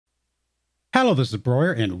Hello, this is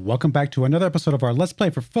Broyar, and welcome back to another episode of our Let's Play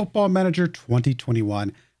for Football Manager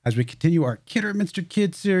 2021 as we continue our Kidderminster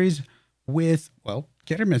Kids series with, well,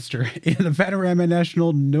 Kidderminster in the Vanarama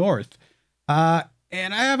National North. And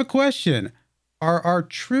I have a question. Are our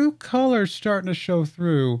true colors starting to show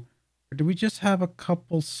through, or do we just have a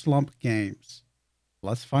couple slump games?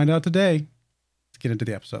 Let's find out today. Let's get into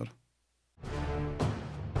the episode.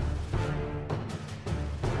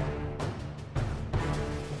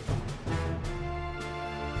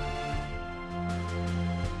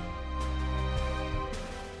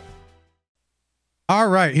 All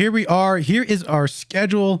right, here we are. Here is our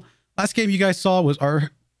schedule. Last game you guys saw was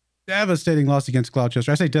our devastating loss against Gloucester.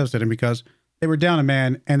 I say devastating because they were down a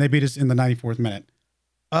man and they beat us in the 94th minute.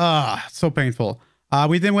 So painful.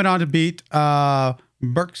 We then went on to beat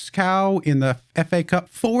Berkscow in the FA Cup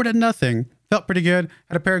 4-0. Felt pretty good.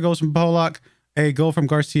 Had a pair of goals from Pollock, a goal from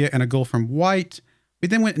Garcia, and a goal from White. We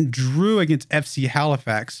then went and drew against FC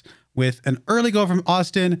Halifax with an early goal from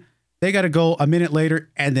Austin. They got a goal a minute later,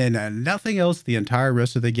 and then nothing else the entire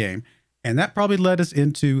rest of the game. And that probably led us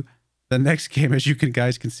into the next game, as you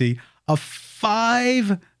guys can see, a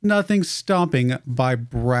 5-0 stomping by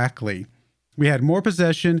Brackley. We had more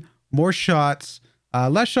possession, more shots,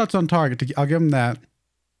 less shots on target. I'll give them that.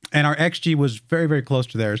 And our XG was very, very close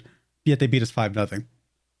to theirs, yet they beat us 5-0.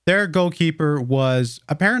 Their goalkeeper was,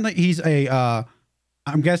 apparently he's I'm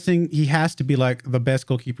guessing he has to be like the best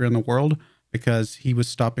goalkeeper in the world, because he was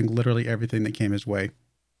stopping literally everything that came his way.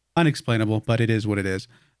 Unexplainable, but it is what it is.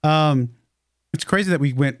 It's crazy that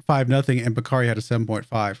we went 5-0 and Bakari had a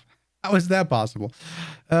 7.5. How is that possible?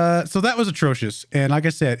 So that was atrocious. And like I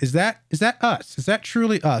said, is that us? Is that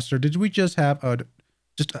truly us? Or did we just have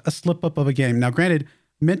just a slip up of a game? Now, granted,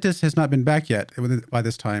 Mentis has not been back yet by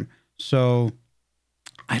this time. So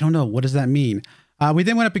I don't know. What does that mean? We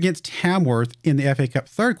then went up against Tamworth in the FA Cup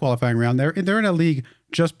third qualifying round. They're in a league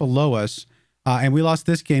just below us. And we lost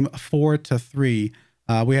this game 4-3.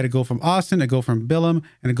 We had a goal from Austin, a goal from Billum,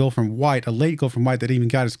 and a goal from White, a late goal from White that even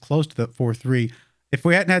got us close to the 4-3. If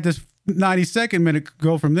we hadn't had this 92nd minute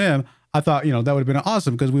goal from them, I thought, that would have been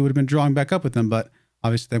awesome because we would have been drawing back up with them. But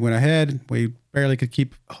obviously they went ahead. We barely could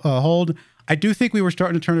keep hold. I do think we were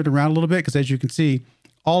starting to turn it around a little bit because, as you can see,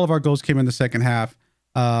 all of our goals came in the second half.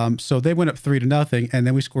 So they went up 3-0, and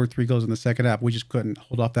then we scored 3 goals in the second half. We just couldn't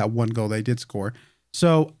hold off that one goal they did score.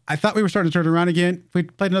 So I thought we were starting to turn it around again. If we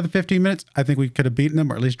played another 15 minutes, I think we could have beaten them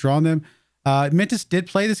or at least drawn them. Mentis did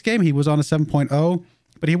play this game. He was on a 7.0,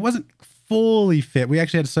 but he wasn't fully fit. We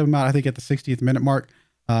actually had to sub him out, I think, at the 60th minute mark.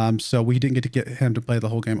 So we didn't get to get him to play the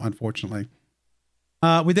whole game, unfortunately.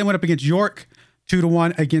 We then went up against York,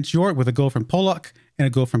 2-1 against York with a goal from Pollock and a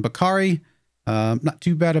goal from Bakari. Not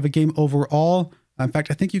too bad of a game overall. In fact,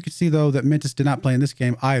 I think you could see, though, that Mentis did not play in this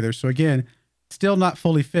game either. So again, still not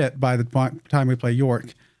fully fit by the time we play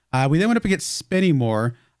York. We then went up against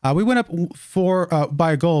Spennymoor. We went up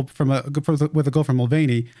by a goal with a goal from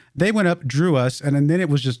Mulvaney. They went up, drew us, and then it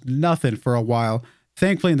was just nothing for a while.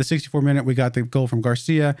 Thankfully, in the 64th minute, we got the goal from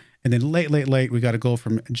Garcia, and then late, we got a goal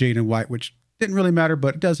from Jaden White, which didn't really matter,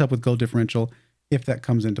 but it does help with goal differential if that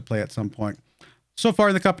comes into play at some point. So far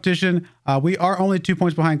in the competition, we are only 2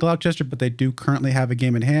 points behind Gloucester, but they do currently have a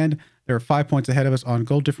game in hand. They're 5 points ahead of us on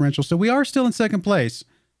goal differential. So we are still in second place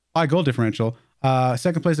by goal differential.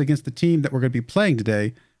 Second place against the team that we're going to be playing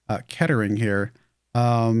today, Kettering here.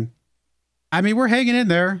 I mean, we're hanging in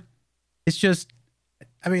there. It's just,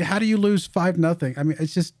 how do you lose 5-0?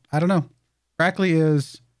 It's just, I don't know. Brackley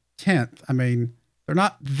is 10th. They're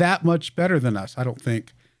not that much better than us, I don't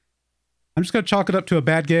think. I'm just going to chalk it up to a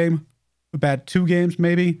bad game. A bad 2 games,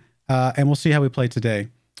 maybe. And we'll see how we play today.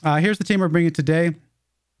 Here's the team we're bringing today.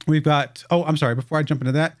 We've got, I'm sorry, before I jump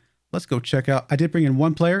into that, let's go check out. I did bring in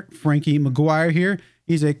one player, Frankie McGuire here.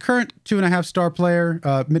 He's a current 2.5-star player,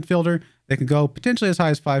 midfielder. They can go potentially as high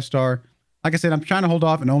as 5-star. Like I said, I'm trying to hold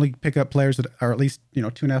off and only pick up players that are at least,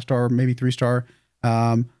 2.5-star or maybe 3-star.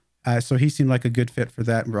 So he seemed like a good fit for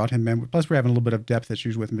that and brought him in. Plus, we're having a little bit of depth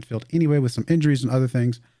issues with midfield anyway, with some injuries and other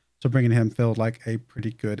things. So bringing him felt like a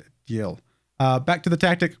pretty good deal. Back to the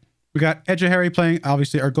tactic. We got Edgehari playing,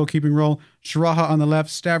 obviously, our goalkeeping role. Shiraha on the left,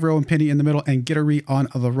 Stavro and Penny in the middle, and Gittery on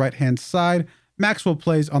the right-hand side. Maxwell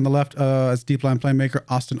plays on the left as deep line playmaker,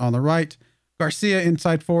 Austin on the right. Garcia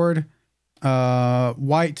inside forward.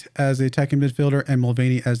 White as the attacking midfielder, and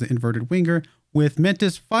Mulvaney as the inverted winger, with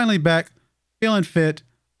Mentis finally back, feeling fit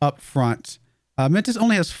up front. Mentis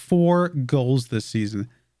only has 4 goals this season.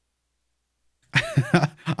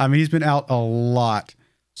 He's been out a lot.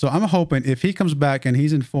 So I'm hoping if he comes back and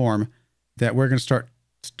he's in form, that we're going to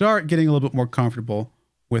start getting a little bit more comfortable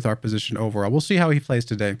with our position overall. We'll see how he plays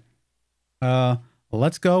today.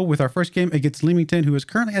 let's go with our first game against Leamington, who is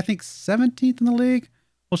currently, I think, 17th in the league.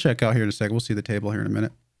 We'll check out here in a second. We'll see the table here in a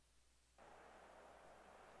minute.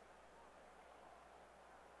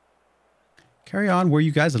 Carry on where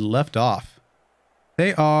you guys had left off.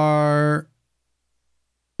 They are...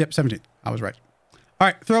 Yep, 17th. I was right. All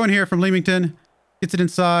right, throw in here from Leamington. Gets it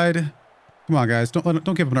inside. Come on, guys.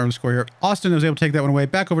 Don't give up an early score here. Austin was able to take that one away.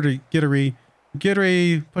 Back over to Gittery.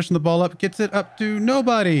 Gittery pushing the ball up. Gets it up to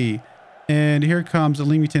nobody. And here comes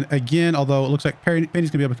Leamington again, although it looks like Penny's going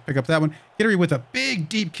to be able to pick up that one. Gittery with a big,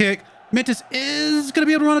 deep kick. Mentis is going to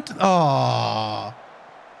be able to run it. Oh,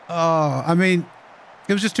 I mean,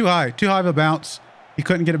 it was just too high. Too high of a bounce. He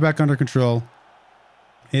couldn't get it back under control.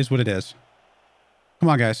 It is what it is. Come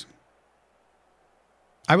on, guys.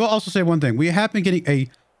 I will also say one thing. We have been getting a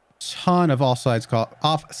ton of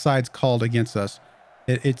offsides called against us.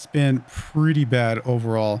 It's been pretty bad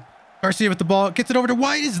overall. Garcia with the ball. Gets it over to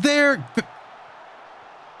White. Is there.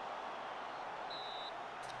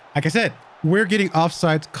 Like I said, we're getting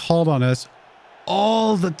offsides called on us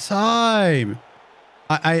all the time.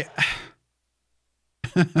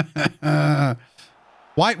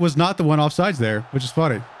 White was not the one offsides there, which is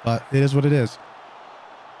funny, but it is what it is.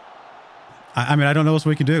 I mean, I don't know what else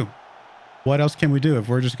we can do. What else can we do if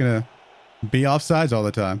we're just going to be offsides all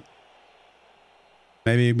the time?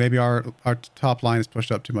 Maybe our top line is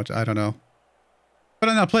pushed up too much. I don't know. But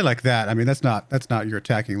on a play like that, I mean, that's not your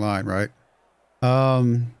attacking line, right?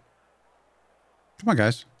 Come on,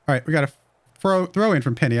 guys. All right, we got a throw in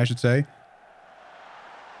from Penny, I should say.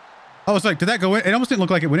 Oh, it's like, did that go in? It almost didn't look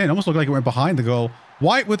like it went in. It almost looked like it went behind the goal.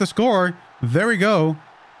 White with the score. There we go.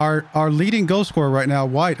 Our leading goal scorer right now,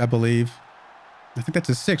 White, I believe. I think that's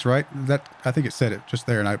a 6, right? I think it said it just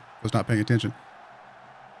there, and I was not paying attention.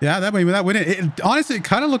 Yeah, that went in. Honestly, it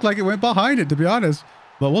kind of looked like it went behind it, to be honest.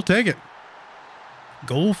 But we'll take it.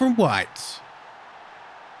 Goal from White.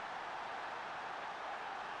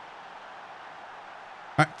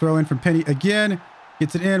 All right, throw in from Penny again.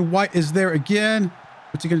 Gets it in. White is there again.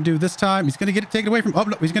 What's he going to do this time? He's going to get it taken away from... Oh,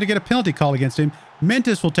 no, he's going to get a penalty call against him.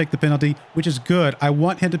 Mentis will take the penalty, which is good. I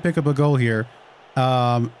want him to pick up a goal here.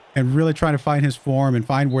 And really trying to find his form and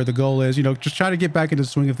find where the goal is. You know, just try to get back into the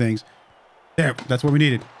swing of things. There, that's what we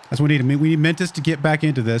needed. That's what we needed. We need Mentis to get back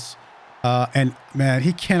into this. And, man,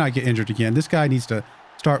 he cannot get injured again. This guy needs to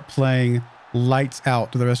start playing lights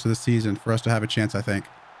out to the rest of the season for us to have a chance, I think.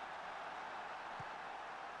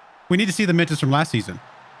 We need to see the Mentis from last season.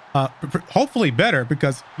 Hopefully better,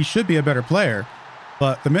 because he should be a better player.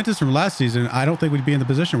 But the Mentis from last season, I don't think we'd be in the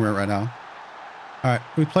position we're in right now. All right,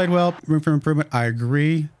 we played well. Room for improvement. I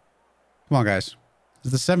agree. Come on, guys.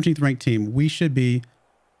 This is the 17th ranked team. We should be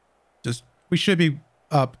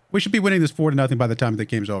up. We should be winning this 4-0 by the time the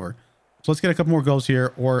game's over. So let's get a couple more goals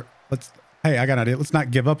here, or let's... Hey, I got an idea. Let's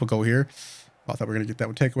not give up a goal here. Oh, I thought we were going to get that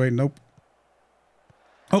one takeaway. Nope.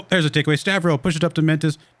 Oh, there's a takeaway. Stavro push it up to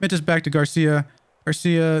Mentis. Mentis back to Garcia.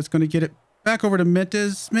 Garcia is going to get it back over to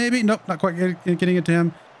Mentis. Maybe. Nope, not quite getting it to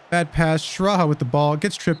him. Bad pass. Shraha with the ball.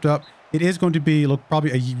 Gets tripped up. It is going to be, look,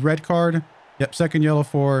 probably a red card. Yep, second yellow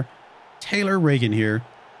for Taylor Reagan here.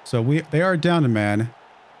 So they are down a man.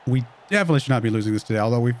 We definitely should not be losing this today,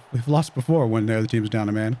 although we've lost before when the other team's down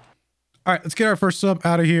a man. All right, let's get our first sub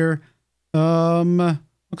out of here.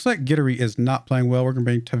 Looks like Gittery is not playing well. We're going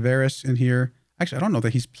to bring Tavares in here. Actually, I don't know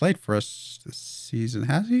that he's played for us this season.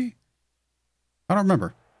 Has he? I don't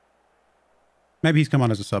remember. Maybe he's come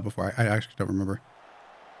on as a sub before. I actually don't remember.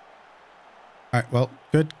 All right, well,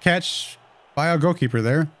 good catch by our goalkeeper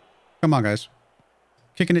there. Come on, guys.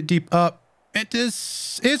 Kicking it deep up.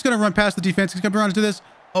 Mentis is going to run past the defense. He's going to run into this.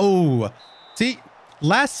 Oh, see,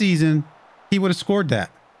 last season, he would have scored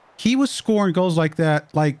that. He was scoring goals like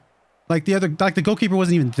that, like the goalkeeper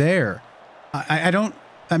wasn't even there. I don't,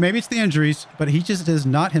 maybe it's the injuries, but he just is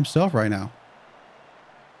not himself right now.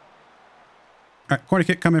 All right, corner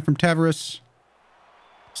kick coming from Tavares.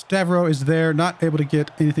 Stavro is there, not able to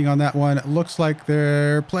get anything on that one. It looks like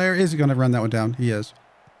their player is going to run that one down. He is.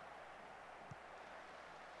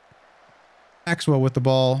 Maxwell with the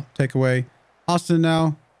ball. Takeaway. Austin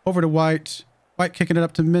now. Over to White. White kicking it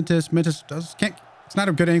up to Mentis. Mentis can't. It's not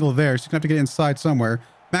a good angle there, so he's going to have to get inside somewhere.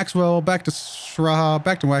 Maxwell back to Shraha.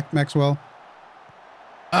 Back to Maxwell.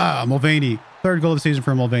 Mulvaney. Third goal of the season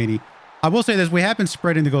for Mulvaney. I will say this. We have been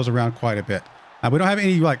spreading the goals around quite a bit. We don't have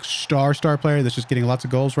any like star player that's just getting lots of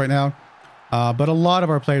goals right now. But a lot of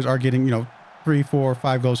our players are getting, 3, 4,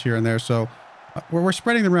 5 goals here and there. So we're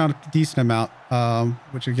spreading them around a decent amount.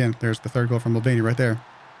 Which again, there's the third goal from Mulvaney right there.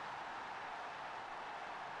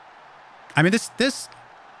 I mean, this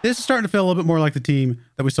is starting to feel a little bit more like the team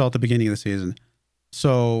that we saw at the beginning of the season.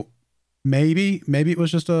 So maybe it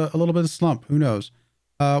was just a little bit of slump. Who knows?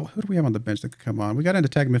 Who do we have on the bench that could come on? We got an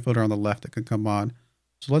attacking midfielder on the left that could come on.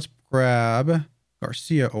 So let's grab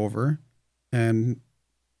Garcia over, and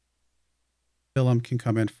Willem can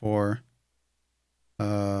come in for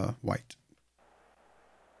White.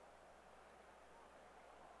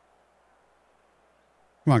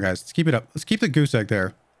 Come on, guys. Let's keep it up. Let's keep the goose egg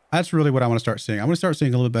there. That's really what I want to start seeing. I want to start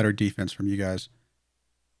seeing a little better defense from you guys.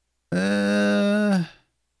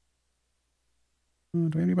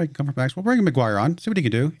 Do anybody can come from backs? We'll bring McGuire on. See what he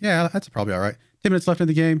can do. Yeah, that's probably all right. 10 minutes left in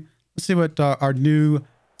the game. Let's see what our new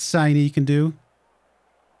signee can do.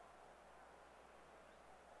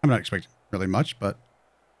 I'm not expecting really much, but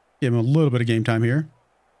give him a little bit of game time here.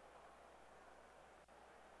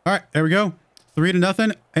 All right, there we go.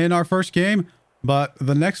 3-0 in our first game, but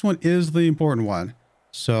the next one is the important one.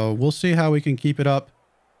 So we'll see how we can keep it up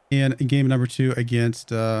in game number 2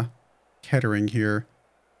 against Kettering here.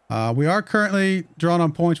 We are currently drawn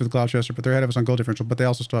on points with Gloucester, but they're ahead of us on goal differential, but they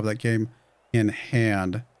also still have that game in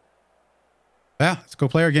hand. Yeah, let's go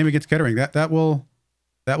play our game against Kettering. That will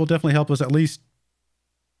definitely help us at least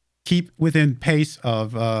keep within pace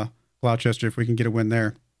of Gloucester if we can get a win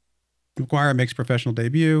there. McGuire makes professional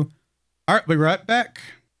debut. All right, we'll be right back.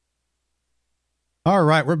 All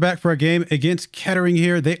right, we're back for a game against Kettering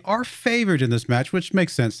here. They are favored in this match, which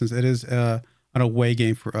makes sense since it is an away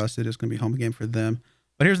game for us. It is going to be a home game for them.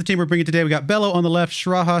 But here's the team we're bringing today. We got Bello on the left,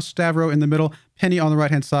 Shraha, Stavro in the middle, Penny on the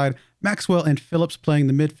right-hand side, Maxwell and Phillips playing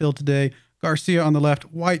the midfield today, Garcia on the left,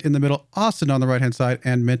 White in the middle, Austin on the right-hand side,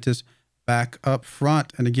 and Mentis back up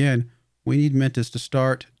front. And again, we need Mentis to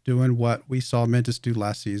start doing what we saw Mentis do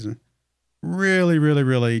last season.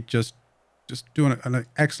 Really just doing an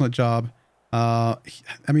excellent job. I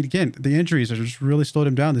mean, again, the injuries have just really slowed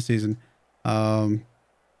him down this season. I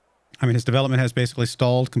mean, his development has basically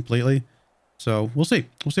stalled completely. So we'll see.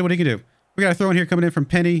 We'll see what he can do. We got a throw in here coming in from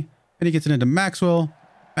Penny. Penny gets it into Maxwell.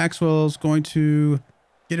 Maxwell's going to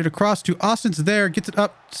get it across to Austin's there. Gets it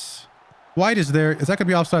up. White is there. Is that going to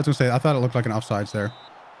be offsides? I was going to say, I thought it looked like an offsides there.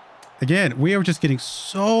 Again, we are just getting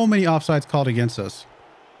so many offsides called against us.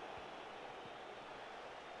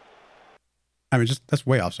 I mean, just that's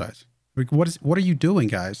way offsides. Like, what are you doing,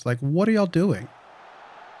 guys? Like, what are y'all doing?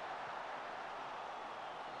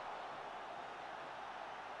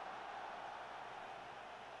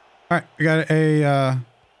 All right, we got a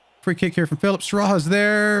free kick here from Phillips. Shraha's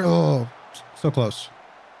there. Oh, so close.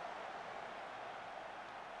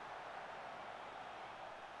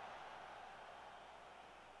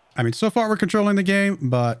 I mean, so far we're controlling the game,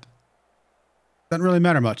 but doesn't really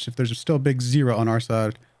matter much if there's still a big 0 on our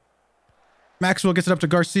side. Maxwell gets it up to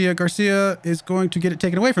Garcia. Garcia is going to get it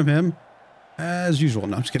taken away from him, as usual.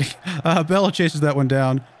 No, I'm just kidding. Bella chases that one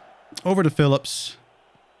down. Over to Phillips.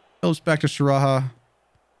 Phillips back to Shraha.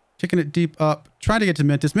 Kicking it deep up. Trying to get to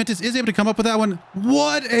Mentis. Mentis is able to come up with that one.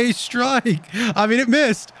 What a strike. I mean, it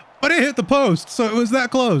missed, but it hit the post, so it was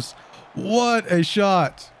that close. What a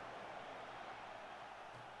shot.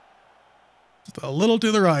 Just a little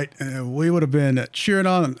to the right, and we would have been cheering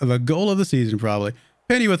on the goal of the season, probably.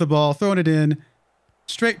 Penny with the ball, throwing it in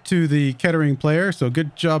straight to the Kettering player. So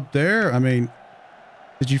good job there. I mean,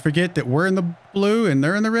 did you forget that we're in the blue and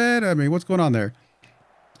they're in the red? I mean, what's going on there?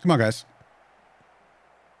 Come on, guys.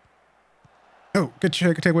 Oh, good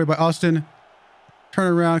check. Takeaway by Austin.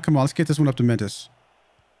 Turn around. Come on, let's get this one up to Mentis.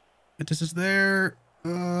 Mentis is there.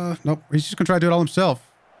 Nope. He's just going to try to do it all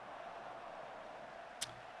himself.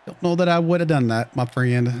 Don't know that I would have done that, my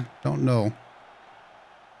friend. Don't know.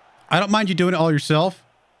 I don't mind you doing it all yourself.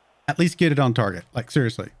 At least get it on target. Like,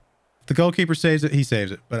 seriously. If the goalkeeper saves it, he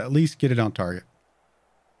saves it. But at least get it on target.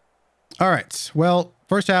 All right. Well,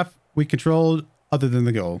 first half, we controlled other than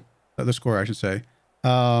the goal. The score, I should say.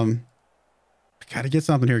 Got to get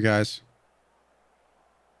something here, guys.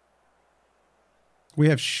 We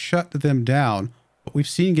have shut them down. But we've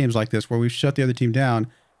seen games like this where we've shut the other team down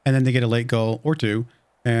and then they get a late goal or two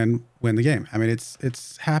and win the game. I mean,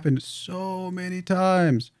 it's happened so many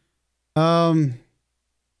times. Garcia's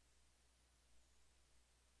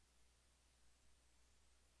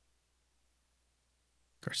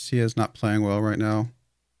not playing well right now.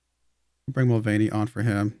 Bring Mulvaney on for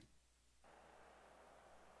him.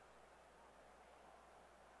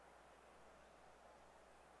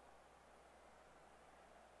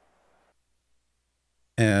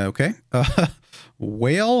 Okay.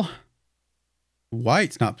 Whale.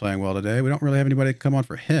 White's not playing well today. We don't really have anybody come on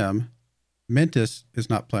for him. Mentis is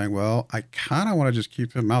not playing well. I kind of want to just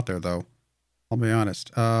keep him out there, though. I'll be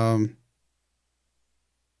honest. Let's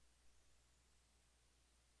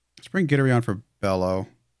bring Gittery on for Bello.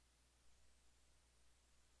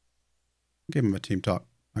 Give him a team talk.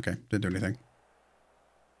 Okay, didn't do anything.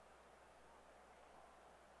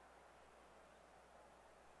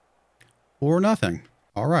 4-0.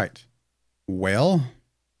 All right. Well,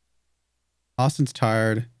 Austin's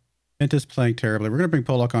tired. Mentis playing terribly. We're going to bring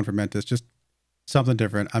Pollock on for Mentis. Just something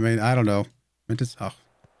different. I mean, I don't know. Mentis. Oh,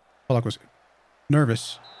 Pollock was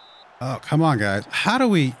nervous. Oh, come on, guys. How do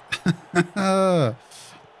we... All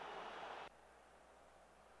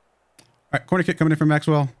right, corner kick coming in from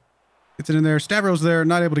Maxwell. Gets it in there. Stavros there.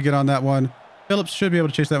 Not able to get on that one. Phillips should be able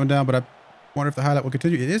to chase that one down, but I wonder if the highlight will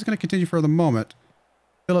continue. It is going to continue for the moment.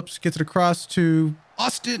 Phillips gets it across to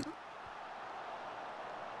Austin.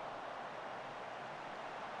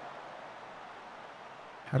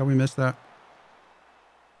 How do we miss that?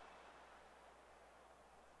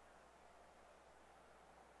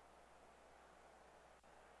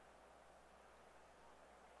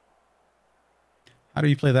 How do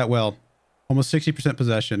you play that well? Almost 60%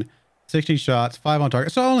 possession, 16 shots, 5 on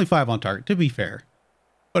target. So only 5 on target, to be fair.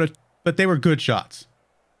 But they were good shots.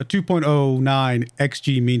 A 2.09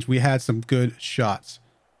 XG means we had some good shots.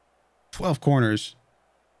 12 corners.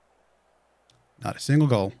 Not a single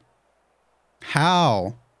goal.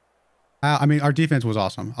 How? I mean, our defense was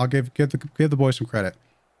awesome. I'll give the boys some credit.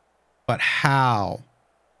 But how?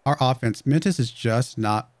 Our offense, Mentis is just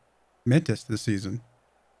not Mentis this season.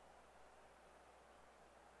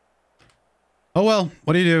 Oh, well,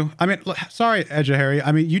 what do you do? I mean, look, sorry, Edge Harry.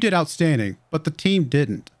 I mean, you did outstanding, but the team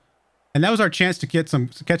didn't. And that was our chance to catch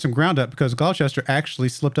some ground up because Gloucester actually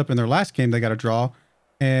slipped up in their last game. They got a draw.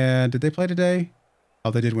 And did they play today?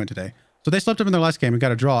 Oh, they did win today. So they slipped up in their last game and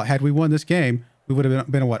got a draw. Had we won this game, we would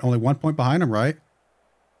have been what? Only 1 point behind them, right?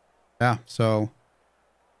 Yeah, so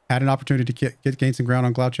had an opportunity to gain some ground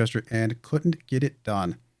on Gloucester and couldn't get it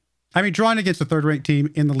done. I mean, drawing against the third-ranked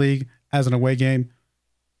team in the league as an away game,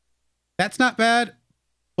 that's not bad.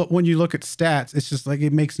 But when you look at stats, it's just like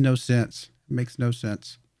it makes no sense. It makes no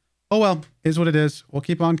sense. Oh, well, is what it is. We'll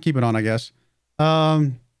keep on keeping on, I guess.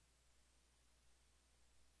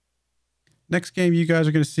 Next game, you guys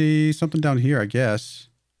are going to see something down here, I guess.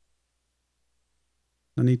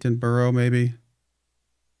 Nuneaton Borough, maybe.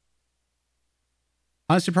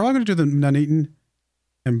 Honestly, probably going to do the Nuneaton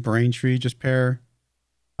and Braintree just pair.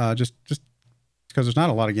 Just because there's not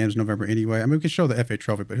a lot of games in November anyway. I mean, we could show the FA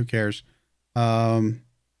Trophy, but who cares? Yeah,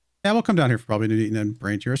 we'll come down here for probably Nuneaton and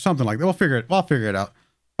Braintree or something like that. We'll figure it out.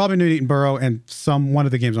 Probably Nuneaton Borough and one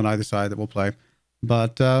of the games on either side that we'll play.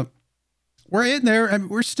 But we're in there. I mean,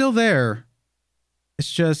 we're still there.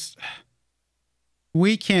 It's just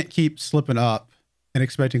we can't keep slipping up and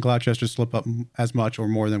expecting Gloucester to slip up as much or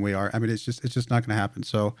more than we are. I mean, it's just not going to happen.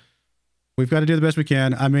 So we've got to do the best we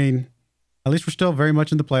can. I mean, at least we're still very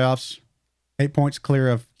much in the playoffs. 8 points clear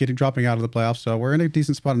of dropping out of the playoffs. So we're in a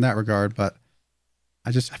decent spot in that regard. But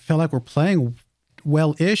I feel like we're playing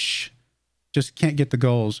well-ish. Just can't get the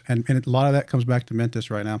goals. And a lot of that comes back to Mentis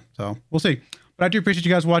right now. So we'll see. But I do appreciate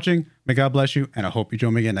you guys watching. May God bless you. And I hope you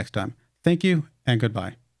join me again next time. Thank you and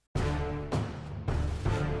goodbye.